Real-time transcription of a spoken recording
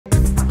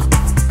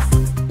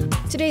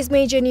Today's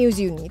major news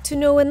you need to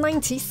know in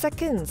 90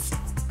 seconds.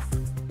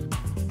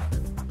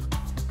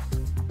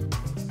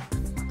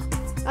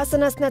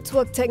 SNS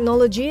Network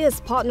Technology is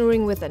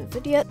partnering with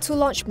Nvidia to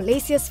launch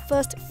Malaysia's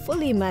first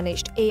fully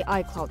managed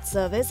AI cloud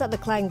service at the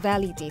Klang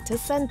Valley Data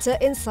Centre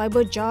in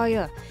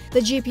Cyberjaya. The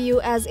GPU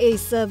as a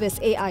service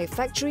AI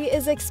factory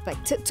is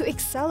expected to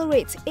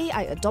accelerate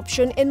AI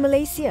adoption in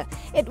Malaysia.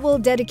 It will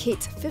dedicate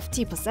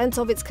 50%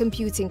 of its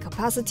computing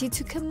capacity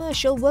to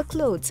commercial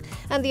workloads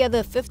and the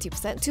other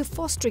 50% to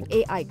fostering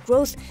AI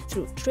growth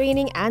through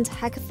training and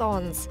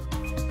hackathons.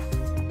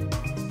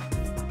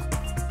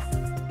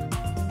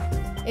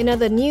 In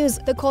other news,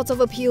 the Court of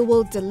Appeal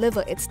will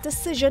deliver its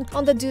decision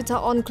on the Duta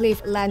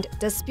Enclave land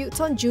dispute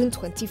on June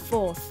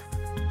 24th.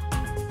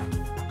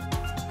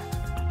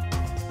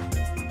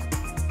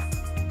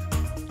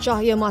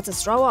 Cahaya Mata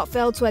Sarawak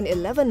fell to an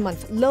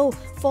 11-month low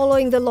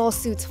following the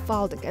lawsuit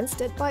filed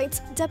against it by its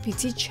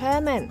deputy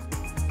chairman.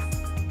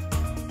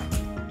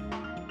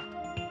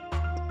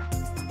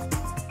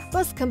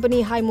 Bus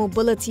company High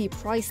Mobility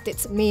priced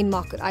its main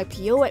market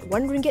IPO at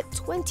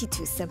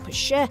RM1.22 per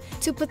share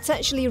to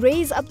potentially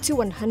raise up to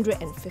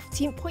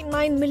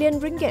RM115.9 million.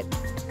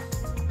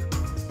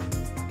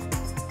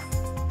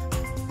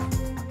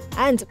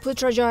 And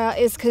Putrajaya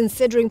is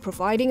considering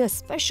providing a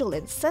special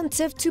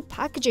incentive to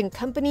packaging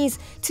companies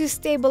to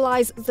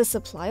stabilise the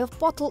supply of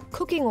bottled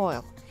cooking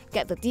oil.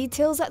 Get the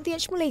details at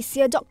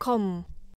thehmalaysia.com.